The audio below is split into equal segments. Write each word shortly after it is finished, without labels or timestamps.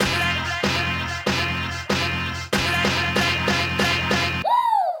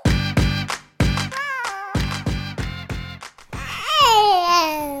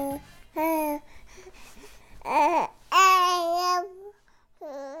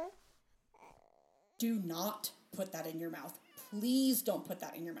Do not put that in your mouth. Please don't put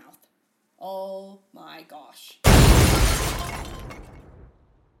that in your mouth. Oh my gosh.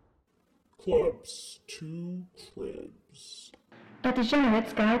 Clubs to Cribs. A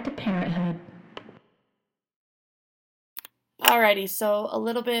Degenerate's Guide to Parenthood. Alrighty, so a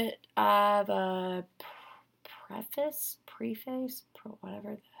little bit of a preface, whatever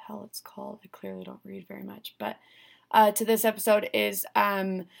the hell it's called. I clearly don't read very much, but to this episode is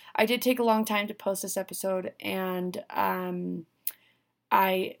I did take a long time to post this episode, and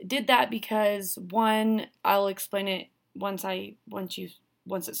I did that because, one, I'll explain it once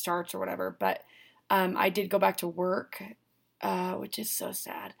it starts or whatever, but I did go back to work, which is so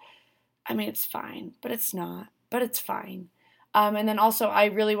sad. I mean, it's fine, but it's not, but it's fine. And then also I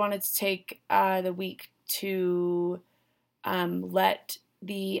really wanted to take the week to let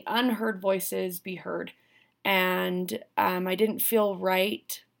the unheard voices be heard. And I didn't feel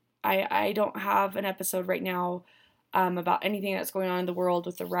right. I don't have an episode right now about anything that's going on in the world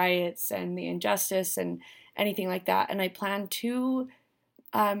with the riots and the injustice and anything like that. And I plan to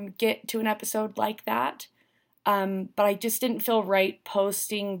get to an episode like that. But I just didn't feel right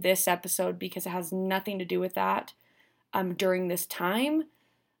posting this episode because it has nothing to do with that during this time.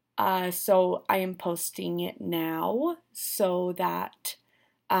 So I am posting it now so that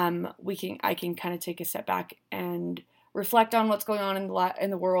I can kind of take a step back and reflect on what's going on in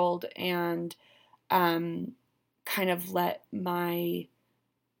the world, and kind of let my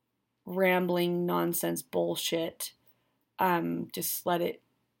rambling nonsense bullshit just let it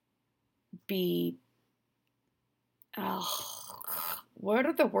be. What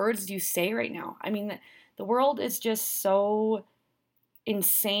are the words you say right now? I mean, the world is just so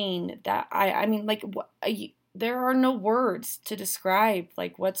insane that I mean, like, there are no words to describe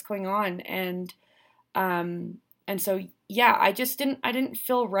like what's going on, and so yeah, I didn't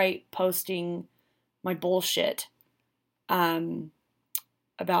feel right posting my bullshit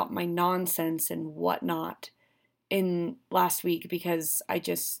about my nonsense and whatnot in last week because it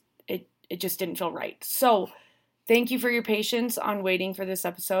just didn't feel right. So thank you for your patience on waiting for this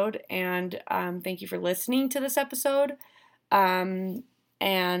episode, and thank you for listening to this episode, and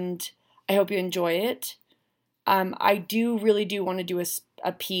I hope you enjoy it. I really do want to do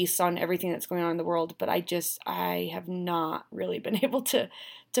a piece on everything that's going on in the world, but I have not really been able to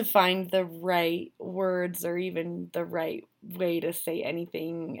find the right words or even the right way to say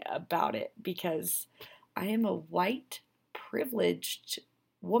anything about it, because I am a white, privileged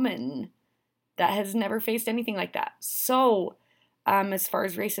woman that has never faced anything like that. So, as far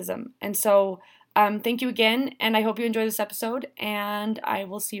as racism. And so, thank you again, and I hope you enjoy this episode, and I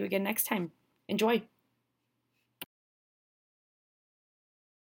will see you again next time. Enjoy.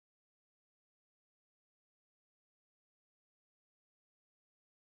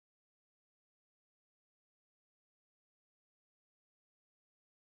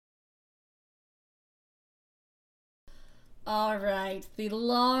 All right, the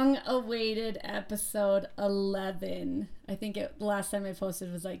long-awaited episode 11. I think the last time I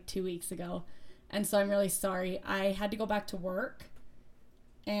posted was like 2 weeks ago, and so I'm really sorry. I had to go back to work,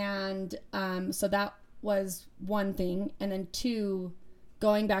 and so that was one thing. And then two,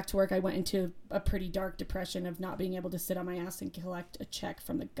 going back to work, I went into a pretty dark depression of not being able to sit on my ass and collect a check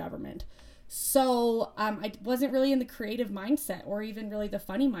from the government. So I wasn't really in the creative mindset, or even really the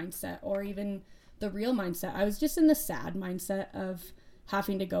funny mindset, or even the real mindset. I was just in the sad mindset of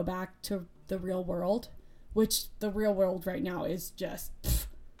having to go back to the real world, which the real world right now is just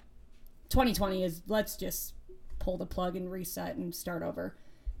 2020 is, let's just pull the plug and reset and start over.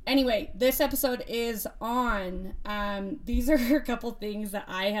 Anyway, this episode is on these are a couple things that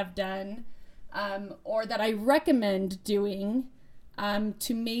I have done or that I recommend doing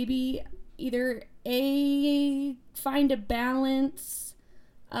to maybe either find a balance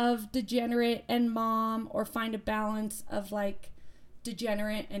of degenerate and mom, or find a balance of like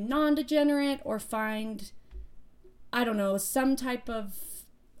degenerate and non-degenerate, or find, I don't know, some type of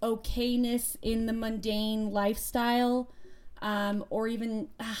okayness in the mundane lifestyle, or even,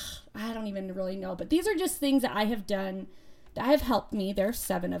 I don't even really know, but these are just things that I have done that have helped me. There are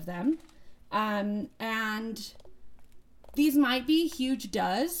 7 of them. And these might be huge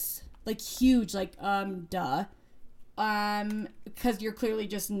duhs, like huge, like, duh. Because you're clearly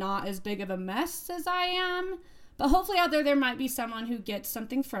just not as big of a mess as I am. But hopefully out there might be someone who gets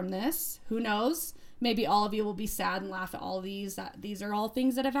something from this. Who knows? Maybe all of you will be sad and laugh at all of these. These are all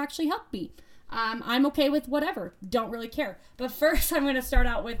things that have actually helped me. I'm okay with whatever. Don't really care. But first, I'm going to start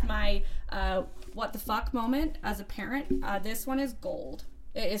out with my what the fuck moment as a parent. This one is gold.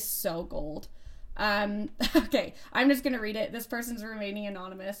 It is so gold. Okay, I'm just going to read it. This person's remaining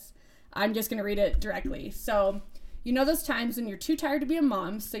anonymous. I'm just going to read it directly. So, you know those times when you're too tired to be a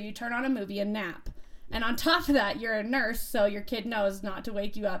mom, so you turn on a movie and nap. And on top of that, you're a nurse, so your kid knows not to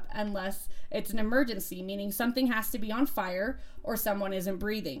wake you up unless it's an emergency, meaning something has to be on fire or someone isn't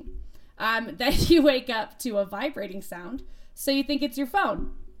breathing. Then you wake up to a vibrating sound, so you think it's your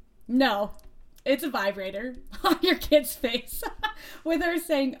phone. No, it's a vibrator on your kid's face with her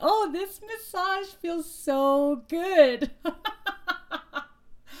saying, "Oh, this massage feels so good."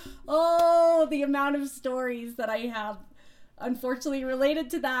 Oh, the amount of stories that I have unfortunately related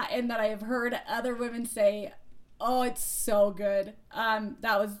to that and that I have heard other women say, "Oh, it's so good."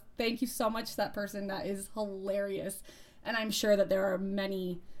 Thank you so much to that person. That is hilarious. And I'm sure that there are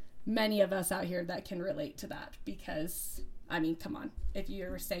many of us out here that can relate to that because, I mean, come on. If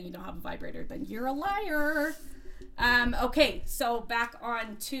you're saying you don't have a vibrator, then you're a liar. Okay, so back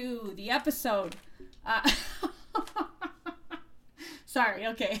on to the episode. Sorry,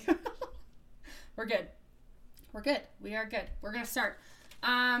 okay. We're good. We are good. We're going to start.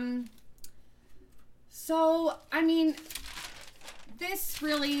 So, I mean, this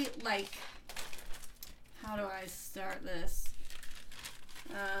really, like, how do I start this?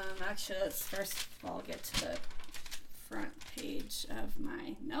 Actually, let's first of all get to the front page of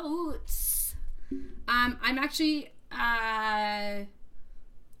my notes. I'm actually,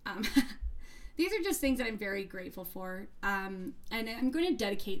 these are just things that I'm very grateful for. And I'm going to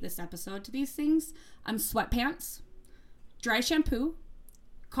dedicate this episode to these things. Sweatpants, dry shampoo,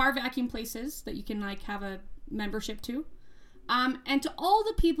 car vacuum places that you can like have a membership to. And to all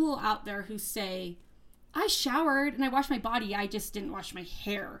the people out there who say, I showered and I washed my body, I just didn't wash my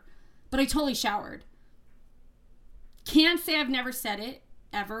hair, but I totally showered. Can't say I've never said it,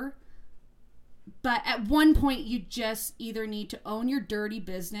 ever. But at one point, you just either need to own your dirty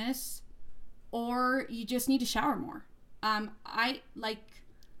business or you just need to shower more. I've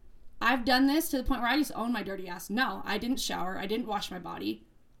done this to the point where I just own my dirty ass. No, I didn't shower. I didn't wash my body.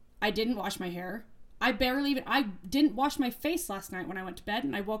 I didn't wash my hair. I didn't wash my face last night when I went to bed,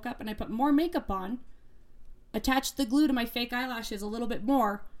 and I woke up and I put more makeup on, attached the glue to my fake eyelashes a little bit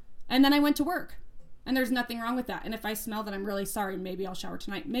more, and then I went to work. And there's nothing wrong with that. And if I smell that, I'm really sorry. Maybe I'll shower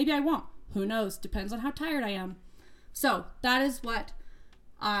tonight. Maybe I won't. Who knows? Depends on how tired I am. So that is what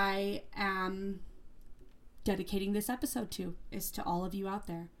I am dedicating this episode to, is to all of you out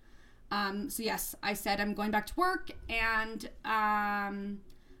there. So yes, I said I'm going back to work, and I'm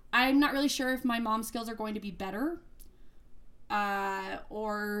not really sure if my mom skills are going to be better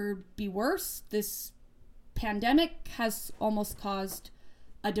or be worse. This pandemic has almost caused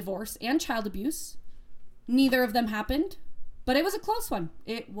a divorce and child abuse. Neither of them happened, but it was a close one.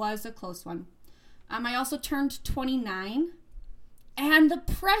 I also turned 29, and the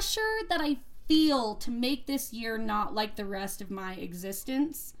pressure that I feel to make this year not like the rest of my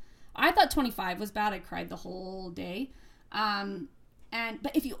existence. I thought 25 was bad. I cried the whole day.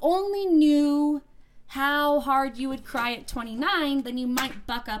 But if you only knew how hard you would cry at 29, then you might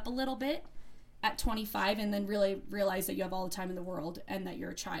buck up a little bit at 25 and then really realize that you have all the time in the world and that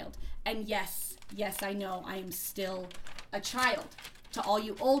you're a child. And yes, I know I am still a child. To all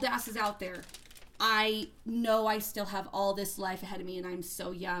you old asses out there, I know I still have all this life ahead of me and I'm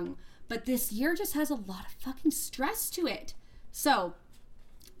so young. But this year just has a lot of fucking stress to it. So,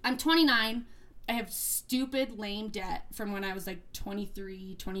 I'm 29. I have stupid, lame debt from when I was like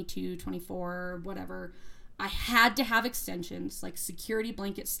 23, 22, 24, whatever. I had to have extensions, like security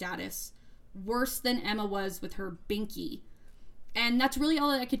blanket status. Worse than Emma was with her binky. And that's really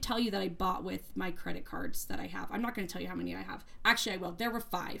all that I could tell you that I bought with my credit cards that I have. I'm not going to tell you how many I have. Actually, I will. There were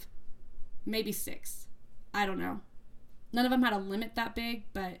 5. Maybe 6. I don't know. None of them had a limit that big,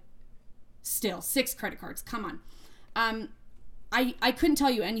 but still, 6 credit cards. Come on. I couldn't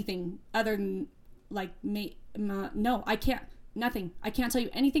tell you anything other than, like, no, I can't. Nothing. I can't tell you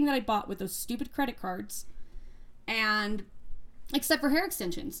anything that I bought with those stupid credit cards. And, except for hair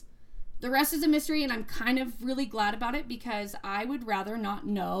extensions. The rest is a mystery, and I'm kind of really glad about it because I would rather not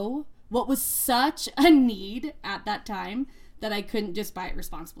know what was such a need at that time that I couldn't just buy it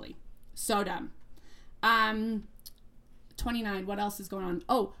responsibly. So dumb. 29. What else is going on?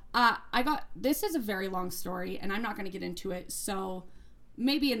 Oh, this is a very long story, and I'm not going to get into it, so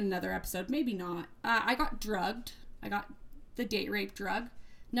maybe in another episode, maybe not. I got drugged. I got the date rape drug.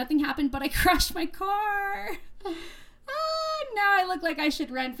 Nothing happened, but I crashed my car. Now I look like I should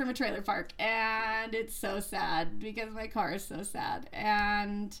rent from a trailer park, and it's so sad because my car is so sad.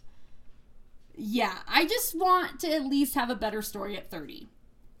 And yeah, I just want to at least have a better story at 30.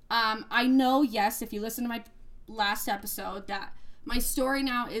 I know, yes, if you listen to my last episode, that my story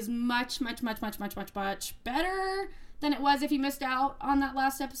now is much better than it was if you missed out on that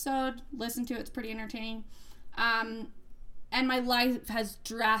last episode. Listen to it. It's pretty entertaining. And my life has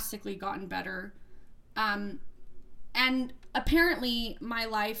drastically gotten better. And apparently my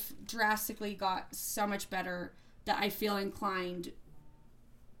life drastically got so much better that I feel inclined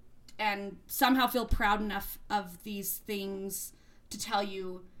and somehow feel proud enough of these things to tell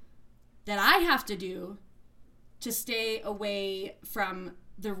you that I have to do to stay away from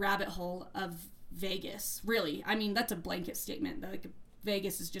the rabbit hole of Vegas. Really. I mean, that's a blanket statement. Like,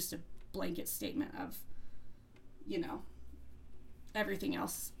 Vegas is just a blanket statement of, you know, everything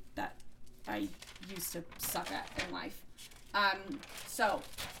else that I used to suck at in life. So,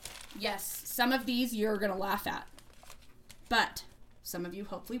 yes, some of these you're going to laugh at, but some of you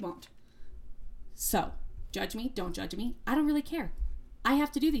hopefully won't. So, judge me, don't judge me. I don't really care. I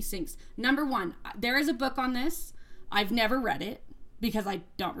have to do these things. Number one, there is a book on this. I've never read it because I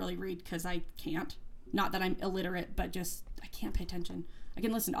don't really read because I can't. Not that I'm illiterate, but just I can't pay attention. I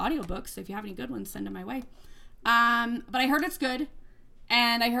can listen to audiobooks. So if you have any good ones, send them my way. But I heard it's good.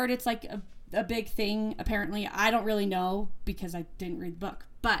 And I heard it's like a big thing, apparently. I don't really know because I didn't read the book.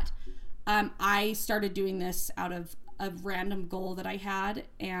 But I started doing this out of a random goal that I had.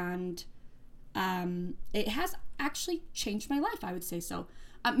 And it has actually changed my life, I would say so.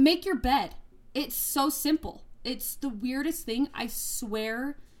 Make your bed. It's so simple. It's the weirdest thing. I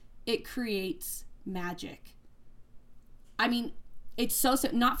swear it creates magic. I mean, it's so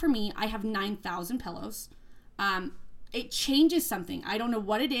simple. Not for me. I have 9,000 pillows. It changes something. I don't know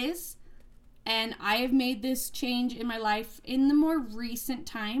what it is. And I have made this change in my life in the more recent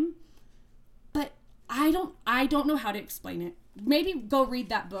time. But I don't know how to explain it. Maybe go read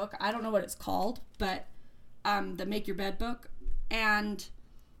that book. I don't know what it's called, but the Make Your Bed book. And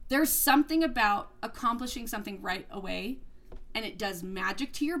there's something about accomplishing something right away, and it does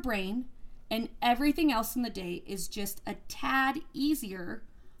magic to your brain, and everything else in the day is just a tad easier,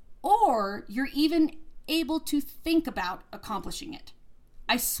 or you're even able to think about accomplishing it.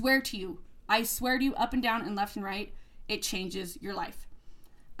 I swear to you, up and down and left and right, it changes your life.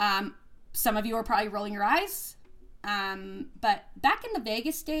 Some of you are probably rolling your eyes, but back in the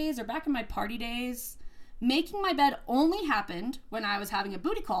Vegas days or back in my party days, making my bed only happened when I was having a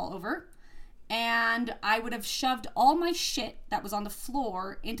booty call over, and I would have shoved all my shit that was on the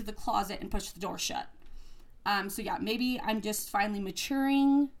floor into the closet and pushed the door shut. So yeah, maybe I'm just finally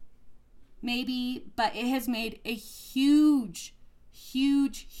maturing, maybe, but it has made a huge,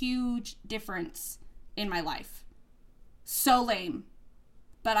 huge, huge difference in my life. So lame.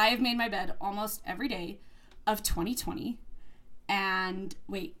 But I have made my bed almost every day of 2020. And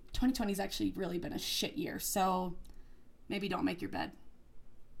wait, 2020 has actually really been a shit year. So maybe don't make your bed.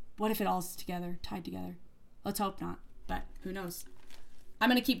 What if it all's together, tied together? Let's hope not. But who knows? I'm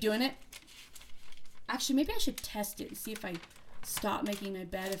going to keep doing it. Actually, maybe I should test it and see if I stop making my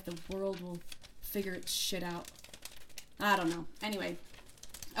bed, if the world will figure its shit out. I don't know. Anyway.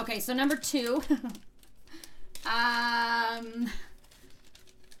 Okay, so number 2. I'm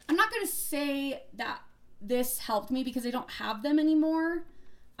not going to say that this helped me because I don't have them anymore.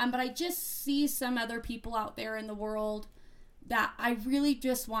 But I just see some other people out there in the world that I really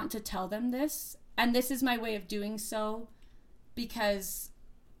just want to tell them this. And this is my way of doing so because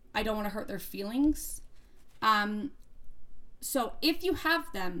I don't want to hurt their feelings. So if you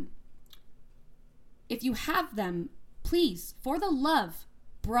have them, please, for the love,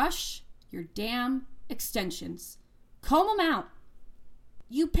 brush your damn extensions. Comb them out.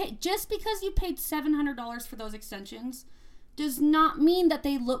 Just because you paid $700 for those extensions does not mean that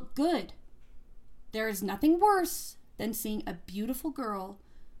they look good. There is nothing worse than seeing a beautiful girl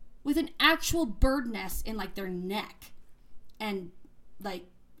with an actual bird nest in like their neck. And like,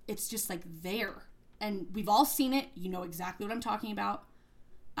 it's just like there. And we've all seen it. You know exactly what I'm talking about.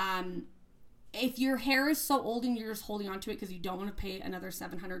 If your hair is so old and you're just holding on to it because you don't want to pay another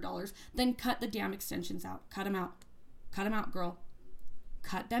 $700, then cut the damn extensions out. Cut them out. Cut them out, girl.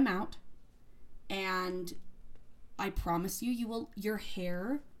 Cut them out. And I promise you, your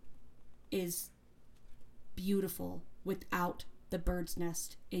hair is beautiful without the bird's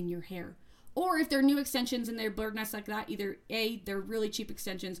nest in your hair. Or if they're new extensions and they're bird nests like that, either A, they're really cheap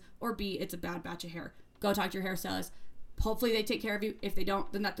extensions, or B, it's a bad batch of hair. Go talk to your hairstylist. Hopefully they take care of you. If they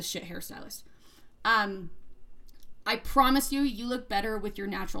don't, then that's the shit hairstylist. I promise you, you look better with your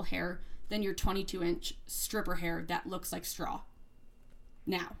natural hair than your 22-inch stripper hair that looks like straw.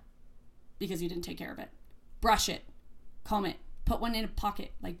 Now, because you didn't take care of it. Brush it. Comb it. Put one in a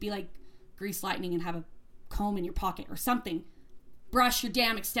pocket. Be like Grease Lightning and have a comb in your pocket or something. Brush your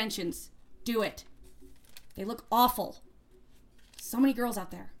damn extensions. Do it. They look awful. So many girls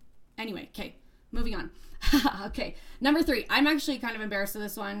out there. Anyway, okay, moving on. Okay, number 3. I'm actually kind of embarrassed of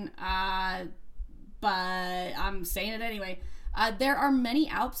this one, but I'm saying it anyway. There are many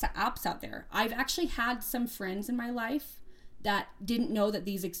apps out there. I've actually had some friends in my life that didn't know that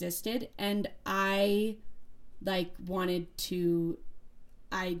these existed, and I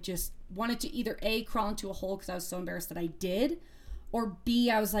just wanted to either A, crawl into a hole because I was so embarrassed that I did, or B,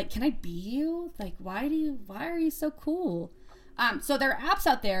 I was like, can I be you? Like, why are you so cool? So there are apps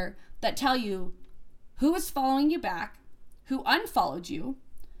out there that tell you who is following you back, who unfollowed you,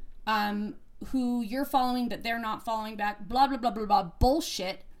 who you're following that they're not following back, blah, blah, blah, blah, blah,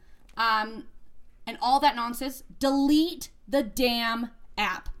 bullshit, and all that nonsense. Delete the damn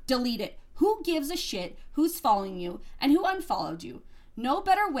app. Delete it. Who gives a shit who's following you and who unfollowed you? No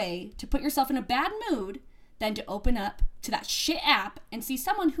better way to put yourself in a bad mood than to open up to that shit app and see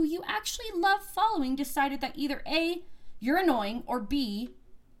someone who you actually love following decided that either A, you're annoying, or B,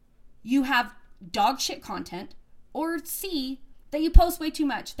 you have dog shit content, or C, that you post way too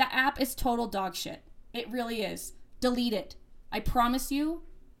much. That app is total dog shit. It really is. Delete it. I promise you.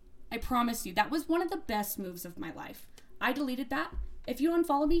 That was one of the best moves of my life. I deleted that. If you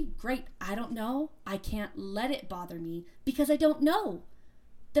unfollow me, great. I don't know. I can't let it bother me because I don't know.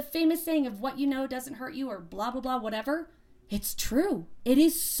 The famous saying of what you know doesn't hurt you, or blah, blah, blah, whatever. It's true. It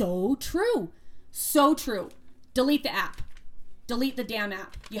is so true. So true. Delete the app. Delete the damn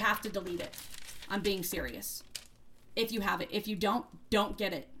app. You have to delete it. I'm being serious. If you have it. If you don't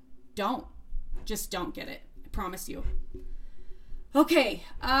get it. Just don't get it. I promise you. Okay.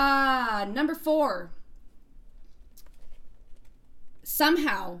 Number 4.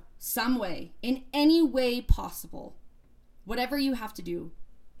 Somehow, some way, in any way possible, whatever you have to do,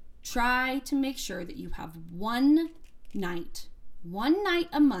 try to make sure that you have one night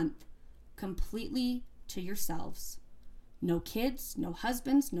a month completely to yourselves. No kids, no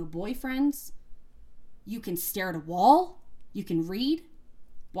husbands, no boyfriends. You can stare at a wall, you can read,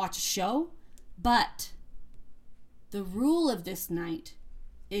 watch a show, but the rule of this night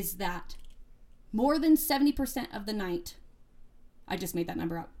is that more than 70% of the night, I just made that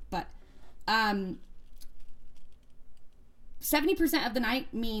number up, but 70% of the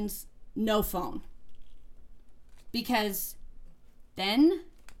night means no phone. Because then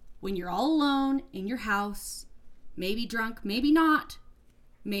when you're all alone in your house, maybe drunk, maybe not,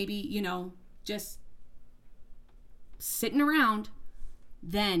 maybe, just sitting around,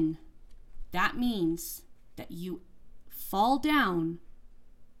 then that means that you fall down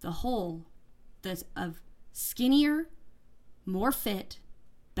the hole of skinnier, more fit,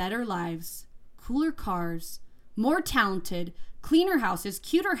 better lives, cooler cars, more talented, cleaner houses,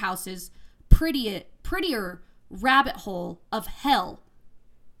 cuter houses, prettier rabbit hole of hell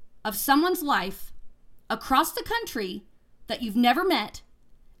of someone's life across the country that you've never met,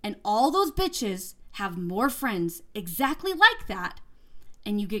 and all those bitches have more friends exactly like that,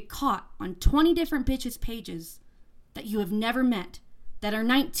 and you get caught on 20 different bitches' pages that you have never met that are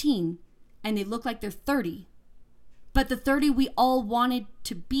 19 and they look like they're 30. But the 30 we all wanted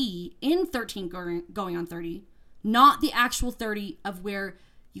to be in 13 going on 30, not the actual 30 of where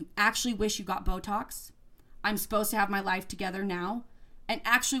you actually wish you got Botox. I'm supposed to have my life together now, and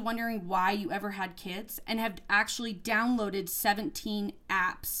actually wondering why you ever had kids, and have actually downloaded 17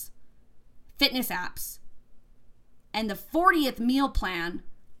 apps, fitness apps, and the 40th meal plan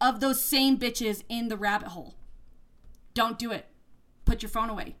of those same bitches in the rabbit hole. Don't do it. Put your phone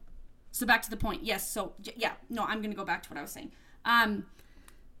away. So back to the point. Yes. So yeah, no, I'm going to go back to what I was saying.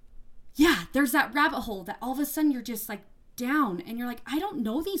 Yeah, there's that rabbit hole that all of a sudden you're just like down and you're like, I don't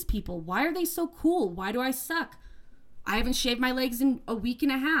know these people. Why are they so cool? Why do I suck? I haven't shaved my legs in a week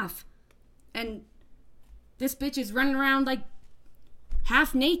and a half. And this bitch is running around like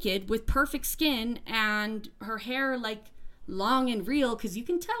half naked with perfect skin and her hair like long and real, because you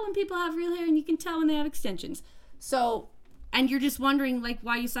can tell when people have real hair and you can tell when they have extensions. So, and you're just wondering like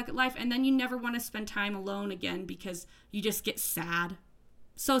why you suck at life, and then you never want to spend time alone again because you just get sad.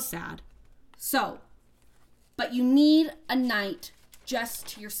 So sad. So, but you need a night just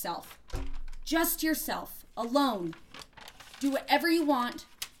to yourself. Just to yourself. Alone. Do whatever you want,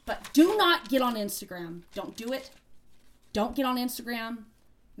 but do not get on Instagram. Don't do it. Don't get on Instagram.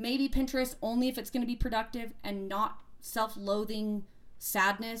 Maybe Pinterest only if it's going to be productive and not self-loathing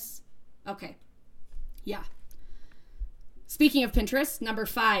sadness. Okay. Yeah. Speaking of Pinterest, number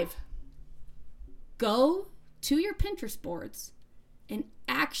 5. Go to your Pinterest boards and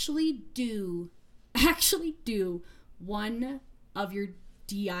actually do one of your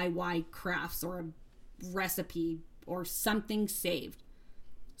DIY crafts or a recipe or something saved.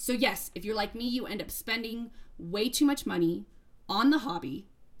 So yes, if you're like me, you end up spending way too much money on the hobby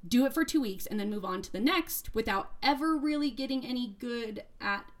do it for 2 weeks and then move on to the next without ever really getting good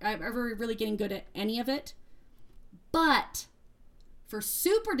at any of it. But for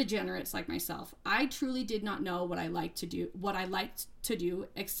super degenerates like myself, I truly did not know what I liked to do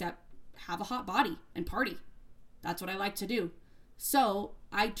except have a hot body and party. That's what I like to do. So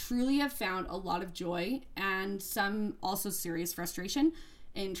I truly have found a lot of joy and some also serious frustration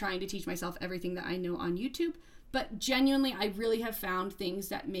in trying to teach myself everything that I know on YouTube. But genuinely, I really have found things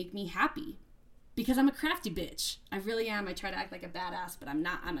that make me happy because I'm a crafty bitch. I really am. I try to act like a badass, but I'm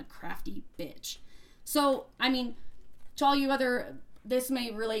not. I'm a crafty bitch. So, I mean, to all you this may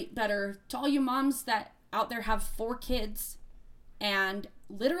relate better to all you moms that out there have 4 kids and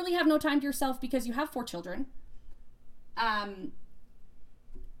literally have no time to yourself because you have 4 children.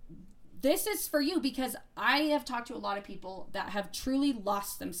 This is for you because I have talked to a lot of people that have truly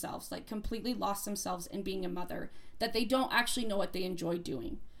lost themselves, like completely lost themselves in being a mother, that they don't actually know what they enjoy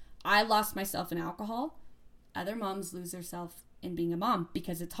doing. I lost myself in alcohol. Other moms lose themselves in being a mom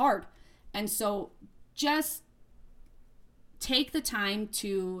because it's hard. And so just take the time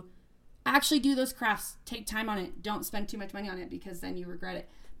to actually do those crafts. Take time on it. Don't spend too much money on it because then you regret it.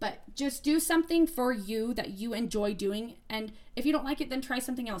 But just do something for you that you enjoy doing. And if you don't like it, then try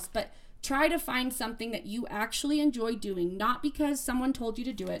something else. But try to find something that you actually enjoy doing, not because someone told you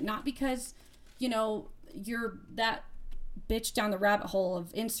to do it, not because, you're that bitch down the rabbit hole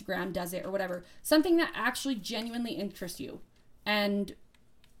of Instagram does it or whatever. Something that actually genuinely interests you. And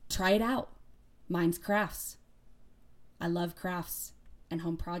try it out. Mine's crafts. I love crafts and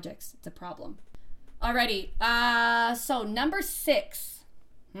home projects. It's a problem. Alrighty. So number 6.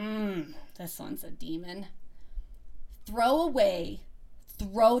 This one's a demon. Throw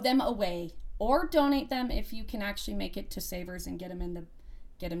them away, or donate them if you can actually make it to Savers and get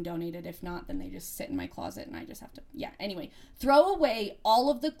them donated. If not, then they just sit in my closet and I just have to, anyway, throw away all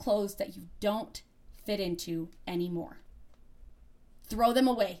of the clothes that you don't fit into anymore. Throw them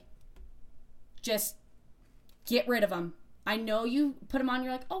away. Just get rid of them. I know you put them on,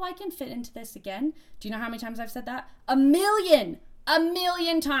 you're like, oh, I can fit into this again. Do you know how many times I've said that? A million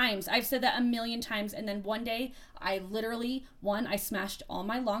times. I've said that a million times. And then one day I literally, 1, I smashed all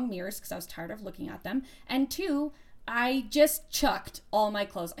my long mirrors because I was tired of looking at them. And 2, I just chucked all my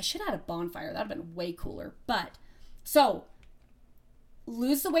clothes. I should have had a bonfire. That would have been way cooler. But so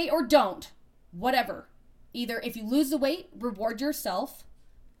lose the weight or don't, whatever. Either if you lose the weight, reward yourself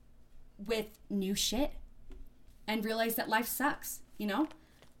with new shit and realize that life sucks,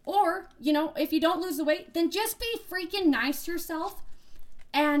 Or, if you don't lose the weight, then just be freaking nice to yourself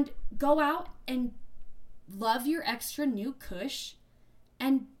and go out and love your extra new cush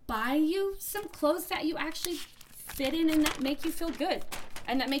and buy you some clothes that you actually fit in and that make you feel good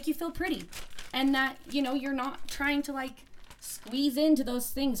and that make you feel pretty and that, you're not trying to squeeze into those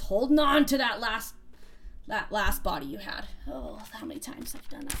things, holding on to that last body you had. Oh, how many times I've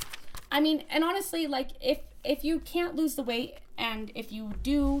done that. I mean, and honestly, if you can't lose the weight and if you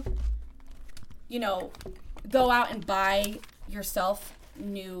do, go out and buy yourself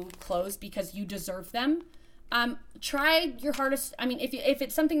new clothes because you deserve them, try your hardest. I mean, if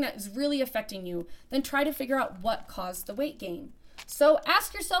it's something that is really affecting you, then try to figure out what caused the weight gain. So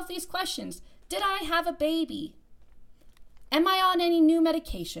ask yourself these questions. Did I have a baby? Am I on any new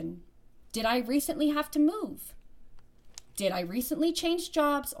medication? Did I recently have to move? Did I recently change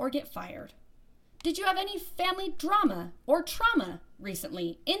jobs or get fired? Did you have any family drama or trauma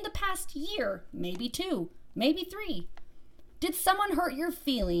recently in the past year? Maybe 2, maybe 3. Did someone hurt your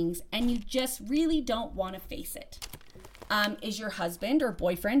feelings and you just really don't want to face it? Is your husband or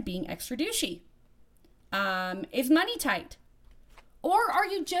boyfriend being extra douchey? Is money tight? Or are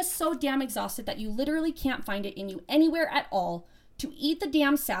you just so damn exhausted that you literally can't find it in you anywhere at all to eat the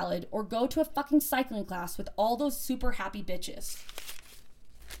damn salad or go to a fucking cycling class with all those super happy bitches?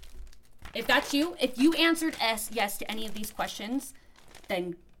 If that's you, if you answered yes to any of these questions,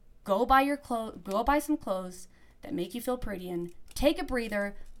 then go buy some clothes that make you feel pretty and take a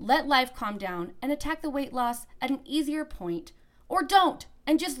breather, let life calm down, and attack the weight loss at an easier point. Or don't,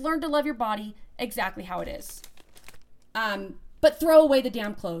 and just learn to love your body exactly how it is. But throw away the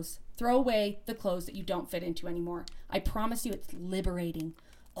damn clothes. Throw away the clothes that you don't fit into anymore. I promise you it's liberating.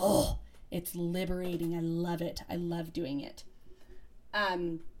 Oh, it's liberating. I love it. I love doing it.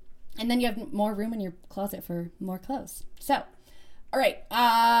 And then you have more room in your closet for more clothes. So, all right.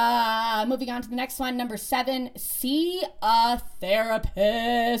 Moving on to the next one. Number 7, see a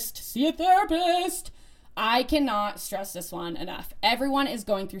therapist. See a therapist. I cannot stress this one enough. Everyone is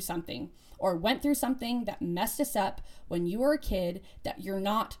going through something or went through something that messed us up when you were a kid that you're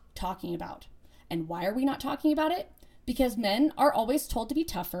not talking about. And why are we not talking about it? because men are always told to be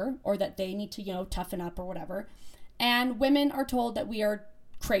tougher, or that they need to, toughen up or whatever. And women are told that we are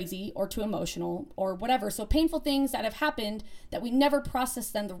crazy or too emotional or whatever. So painful things that have happened that we never process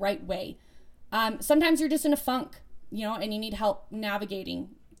them the right way. Sometimes you're just in a funk, and you need help navigating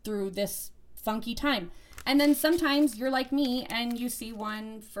through this funky time. And then sometimes you're like me and you see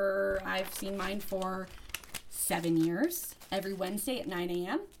I've seen mine for 7 years, every Wednesday at 9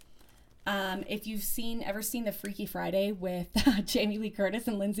 a.m. If you've ever seen the Freaky Friday with Jamie Lee Curtis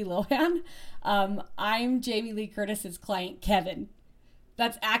and Lindsay Lohan, I'm Jamie Lee Curtis's client, Kevin.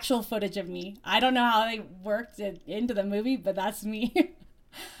 That's actual footage of me. I don't know how they worked it into the movie, but that's me.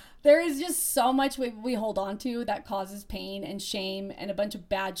 There is just so much we hold on to that causes pain and shame and a bunch of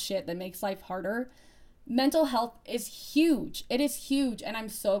bad shit that makes life harder. Mental health is huge. It is huge. And I'm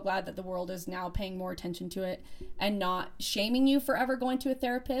so glad that the world is now paying more attention to it and not shaming you for ever going to a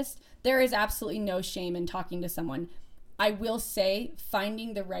therapist. There is absolutely no shame in talking to someone. I will say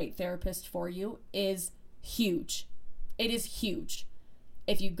finding the right therapist for you is huge. It is huge.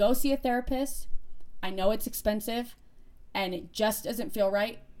 If you go see a therapist, I know it's expensive and it just doesn't feel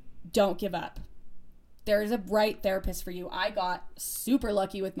right, don't give up. There is a right therapist for you. I got super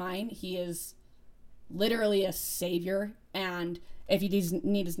lucky with mine. He is literally a savior. And if you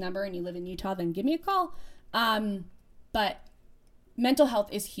need his number and you live in Utah, then give me a call. But mental health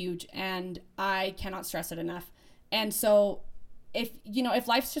is huge and I cannot stress it enough. And so if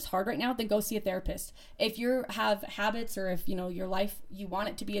life's just hard right now, then go see a therapist. If you have habits or if, your life, you want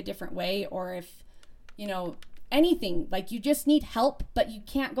it to be a different way, or if, anything, like you just need help, but you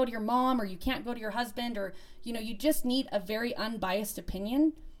can't go to your mom or you can't go to your husband, or, you just need a very unbiased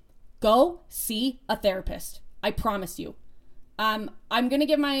opinion, go see a therapist. I promise you. I'm going to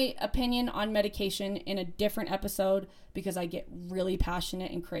give my opinion on medication in a different episode because I get really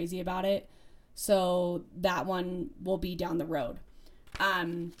passionate and crazy about it. So that one will be down the road.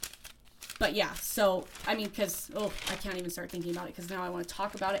 But yeah, so, I can't even start thinking about it because now I want to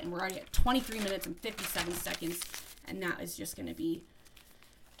talk about it and we're already at 23 minutes and 57 seconds and that is just going to be,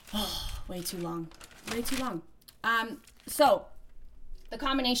 way too long. So the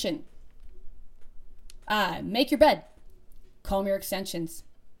combination, make your bed, comb your extensions,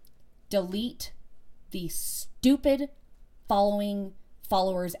 delete the stupid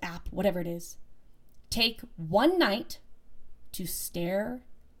followers app, whatever it is. Take one night to stare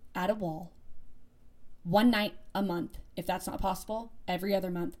at a wall. One night a month. If that's not possible, every other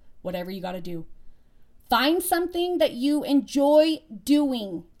month, whatever you got to do. Find something that you enjoy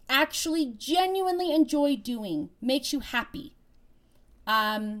doing, actually genuinely enjoy doing, makes you happy.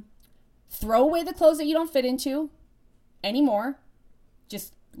 Throw away the clothes that you don't fit into anymore.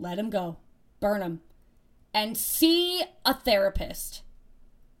 Just let them go. Burn them. And see a therapist.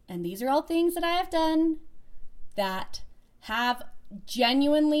 And these are all things that I have done that have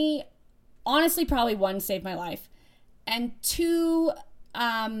genuinely, honestly, probably one, saved my life. And two,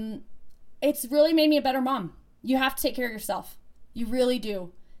 it's really made me a better mom. You have to take care of yourself. You really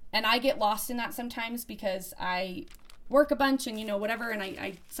do. And I get lost in that sometimes because I work a bunch and, whatever. And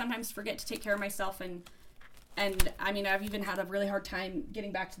I sometimes forget to take care of myself. And I've even had a really hard time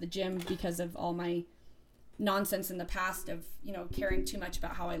getting back to the gym because of all my nonsense in the past of, caring too much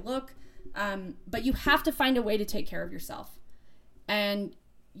about how I look. But you have to find a way to take care of yourself. And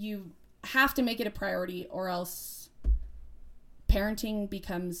you have to make it a priority or else parenting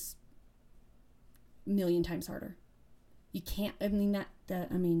becomes a million times harder. You can't,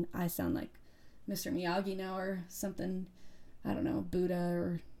 I sound like Mr. Miyagi now or something. I don't know, Buddha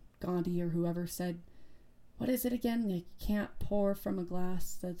or Gandhi or whoever said, what is it again? You can't pour from a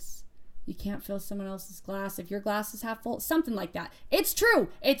glass you can't fill someone else's glass if your glass is half full. Something like that. It's true.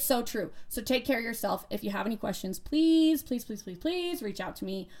 It's so true. So take care of yourself. If you have any questions, please reach out to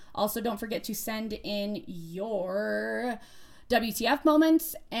me. Also, don't forget to send in your WTF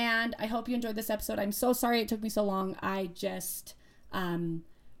moments. And I hope you enjoyed this episode. I'm so sorry it took me so long. I just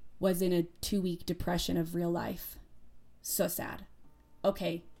was in a 2-week depression of real life. So sad.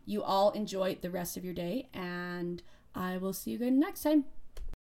 Okay, you all enjoy the rest of your day. And I will see you again next time.